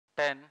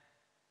10,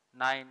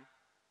 9,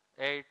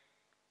 8,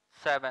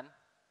 7,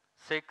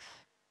 6,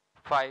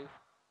 5,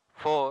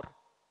 4,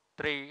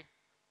 3,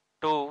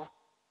 2,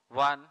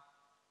 1,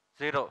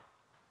 0.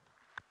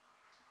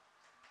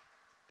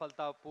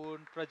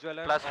 फलतापूर्ण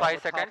प्रज्वलन Plus और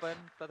 5 seconds.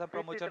 उत्थापन प्रथम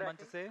प्रमोचन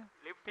मंच से।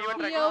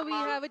 Here we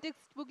have a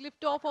textbook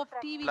liftoff of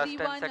Plus 10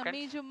 TVD-1, a seconds.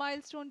 major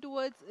milestone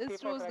towards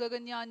ISRO's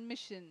Gaganyaan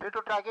mission.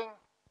 T2 tracking.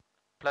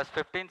 Plus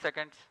 15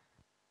 seconds.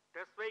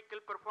 Test vehicle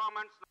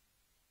performance.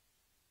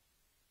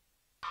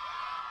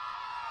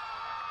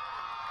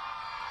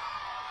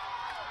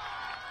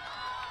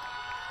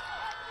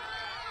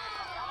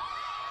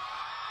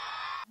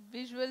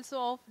 Visuals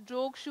of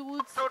drogue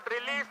chutes. Chute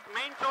released,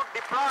 main chute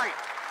deployed.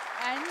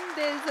 And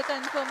there is a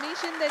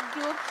confirmation that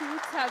drogue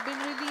chutes have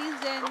been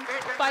released and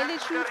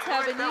pilot chutes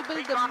have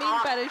enabled the main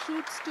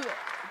parachutes to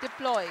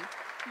deploy.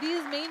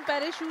 These main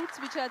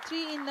parachutes, which are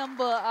 3 in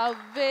number, are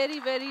very,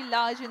 very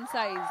large in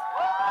size.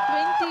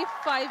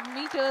 25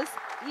 meters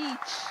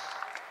each.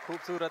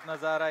 खूबसूरत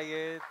नज़ारा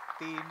ये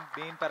 3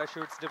 main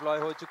parachutes deploy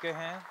हो चुके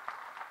हैं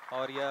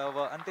और यह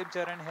वह अंतिम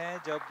चरण है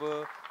जब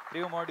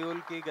क्रू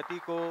मॉड्यूल की गति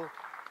को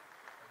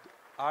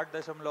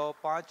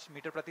 8.5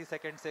 मीटर प्रति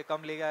सेकंड से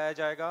कम ले आया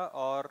जाएगा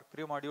और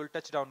क्रू मॉड्यूल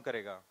टच डाउन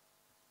करेगा.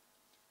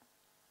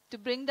 To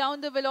bring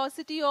down the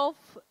velocity of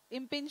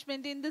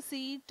impingement in the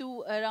sea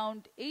to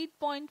around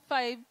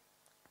 8.5.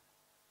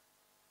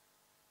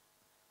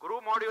 Crew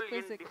module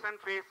in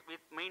descent phase with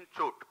main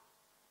chute.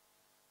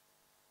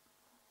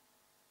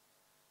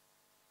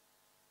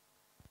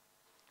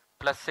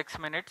 Plus 6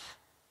 minutes.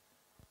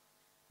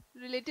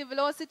 Relative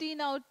velocity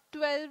now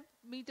 12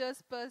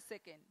 meters per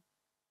second.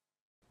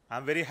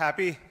 I'm very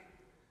happy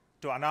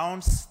to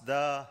announce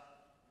the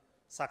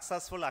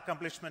successful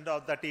accomplishment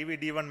of the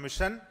TVD-1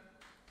 mission.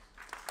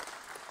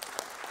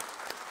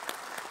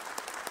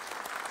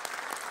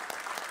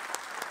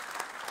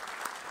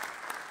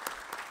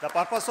 The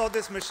purpose of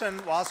this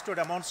mission was to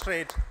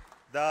demonstrate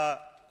the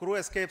crew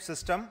escape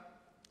system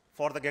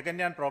for the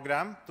Gaganyaan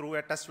program through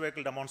a test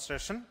vehicle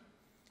demonstration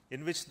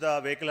in which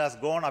the vehicle has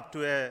gone up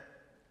to a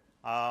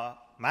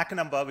Mach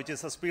number, which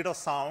is the speed of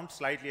sound,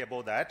 slightly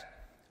above that,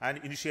 and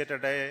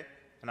initiated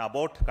an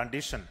abort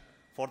condition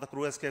for the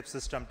crew escape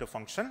system to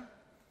function.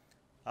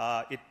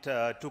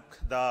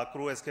 The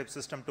crew escape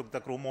system took the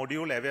crew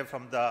module away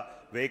from the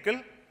vehicle,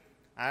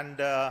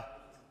 and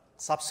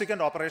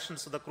subsequent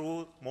operations of the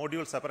crew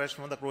module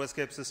separation from the crew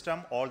escape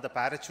system, all the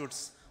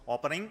parachutes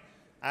opening,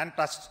 and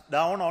touched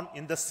down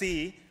in the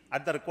sea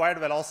at the required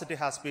velocity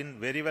has been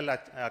very well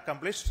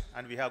accomplished,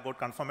 and we have got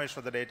confirmation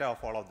of the data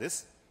of all of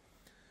this.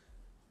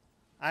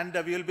 And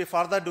we will be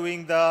further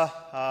doing the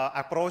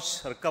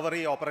approach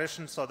recovery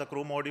operations of the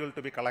crew module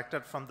to be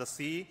collected from the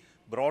sea,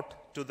 brought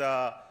to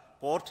the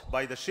port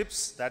by the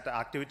ships. That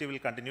activity will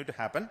continue to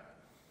happen.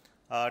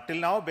 Till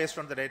now, based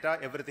on the data,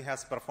 everything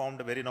has performed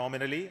very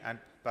nominally and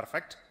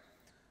perfect.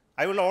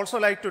 I will also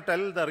like to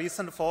tell the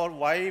reason for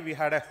why we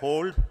had a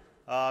hold.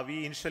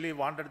 We initially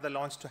wanted the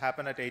launch to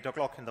happen at 8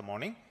 o'clock in the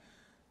morning,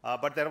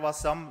 but there was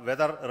some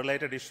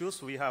weather-related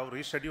issues. We have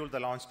rescheduled the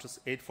launch to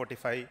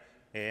 8:45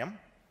 a.m.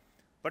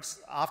 But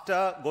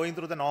after going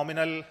through the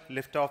nominal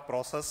liftoff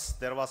process,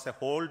 there was a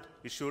hold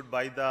issued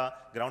by the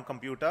ground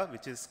computer,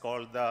 which is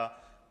called the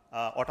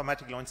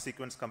automatic launch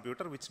sequence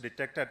computer, which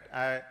detected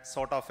a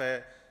sort of a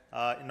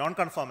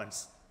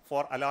non-conformance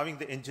for allowing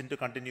the engine to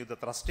continue the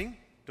thrusting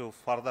to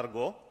further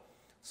go.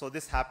 So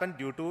this happened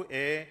due to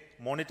a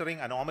monitoring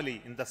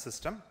anomaly in the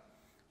system.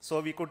 So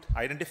we could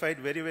identify it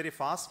very, very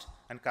fast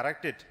and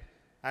correct it.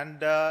 And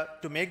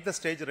to make the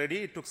stage ready,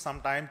 it took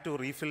some time to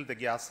refill the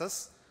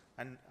gases.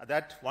 And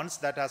that once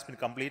that has been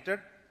completed,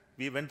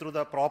 we went through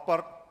the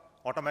proper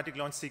automatic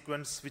launch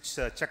sequence, which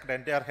checked the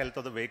entire health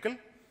of the vehicle.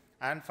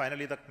 And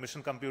finally, the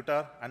mission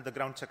computer and the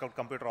ground checkout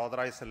computer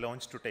authorized the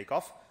launch to take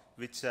off,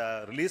 which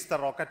released the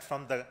rocket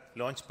from the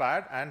launch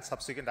pad, and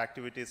subsequent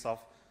activities of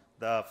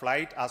the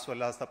flight as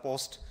well as the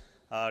post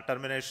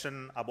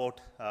termination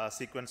abort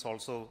sequence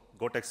also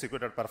got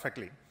executed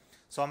perfectly.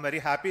 So I'm very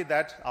happy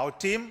that our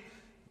team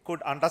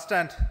could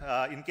understand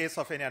in case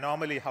of any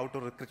anomaly how to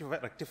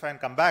rectify and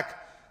come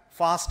back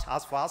fast.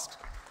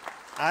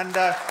 And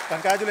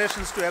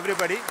congratulations to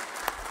everybody.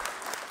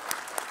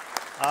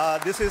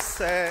 This is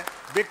a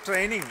big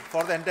training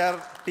for the entire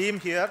team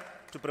here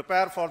to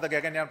prepare for the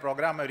Gaganyaan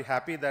program. I'm very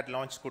happy that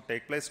launch could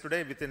take place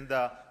today within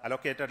the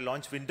allocated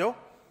launch window.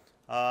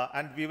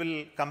 And we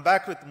will come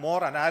back with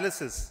more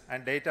analysis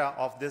and data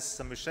of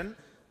this mission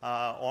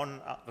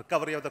on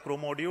recovery of the crew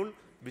module,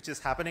 which is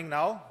happening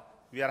now.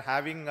 We are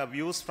having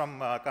views from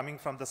coming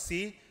from the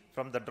sea,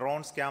 from the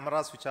drones,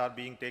 cameras which are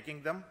being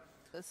taking them.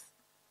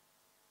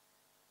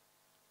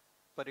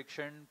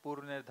 परीक्षण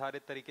पूर्व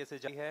निर्धारित तरीके से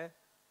जारी है.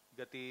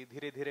 गति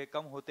धीरे-धीरे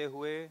कम होते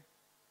हुए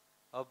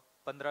अब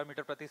 15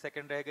 मीटर प्रति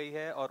सेकंड रह गई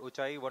है और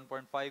ऊंचाई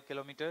 1.5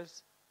 kilometre.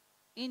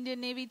 Indian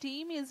Navy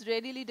team is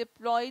readily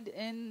deployed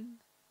in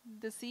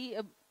the sea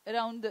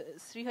around the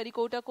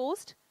Sriharikota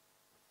coast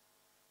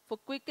for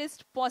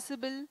quickest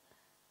possible.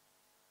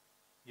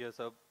 यह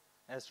सब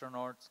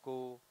एस्ट्रोनॉट्स को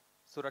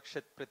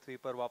सुरक्षित पृथ्वी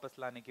पर वापस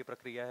लाने की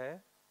प्रक्रिया है.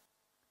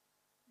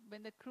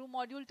 When the crew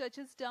module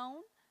touches down,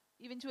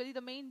 eventually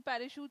the main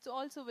parachutes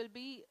also will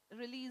be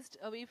released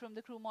away from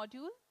the crew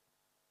module.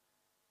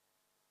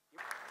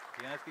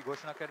 TNS की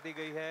घोषणा कर दी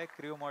गई है।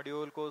 क्रू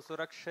मॉड्यूल को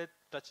सुरक्षित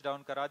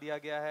टचडाउन करा दिया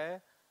गया है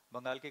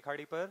बंगाल की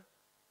खाड़ी पर।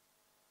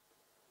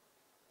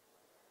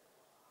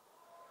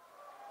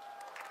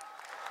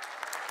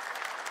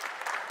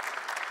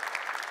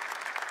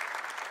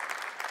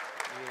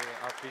 ये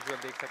आप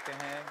विजुअल देख सकते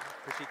हैं,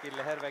 खुशी की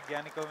लहर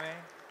वैज्ञानिकों में।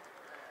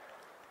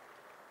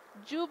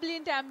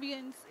 Jubilant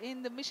ambience in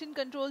the Mission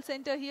Control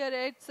Center here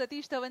at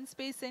Satish Dhawan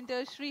Space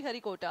Center,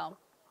 Sriharikota.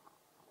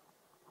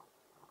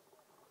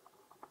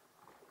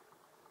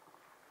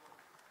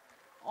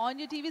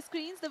 On your TV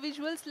screens, the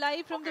visuals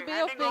live from the Bay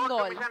of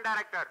Bengal. Mission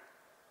Director.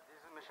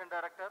 This is Mission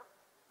Director.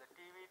 The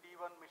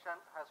TV-D1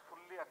 mission has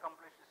fully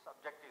accomplished its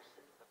objectives.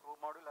 The crew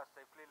module has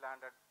safely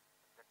landed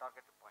the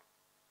targeted point.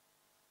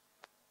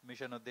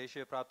 Mission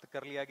उद्देश्य प्राप्त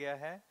कर लिया गया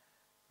है।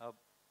 अब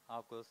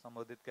आपको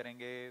संबोधित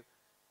करेंगे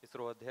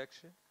इसरो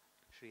अध्यक्ष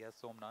Shri S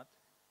Somnath.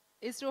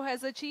 ISRO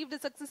has achieved a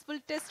successful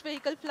test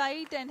vehicle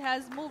flight and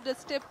has moved a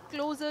step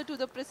closer to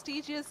the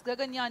prestigious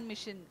Gaganyaan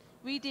mission.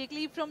 We take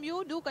leave from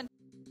you. Do continue.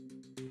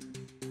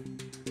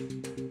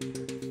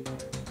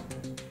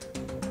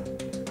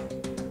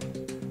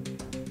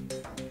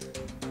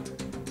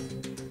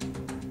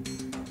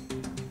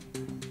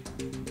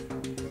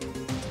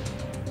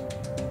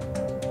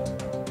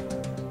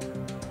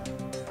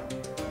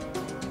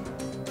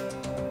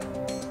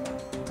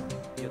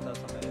 यथा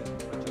समय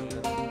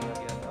प्रज्वलित किया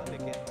गया था,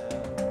 लेकिन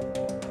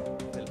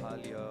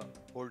फिलहाल यह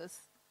होल्ड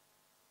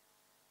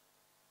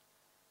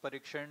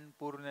परीक्षण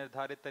पूर्व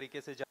निर्धारित तरीके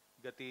से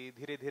गति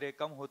धीरे धीरे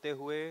कम होते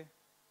हुए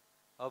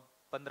अब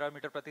 15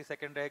 मीटर प्रति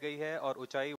सेकंड रह गई है और ऊंचाई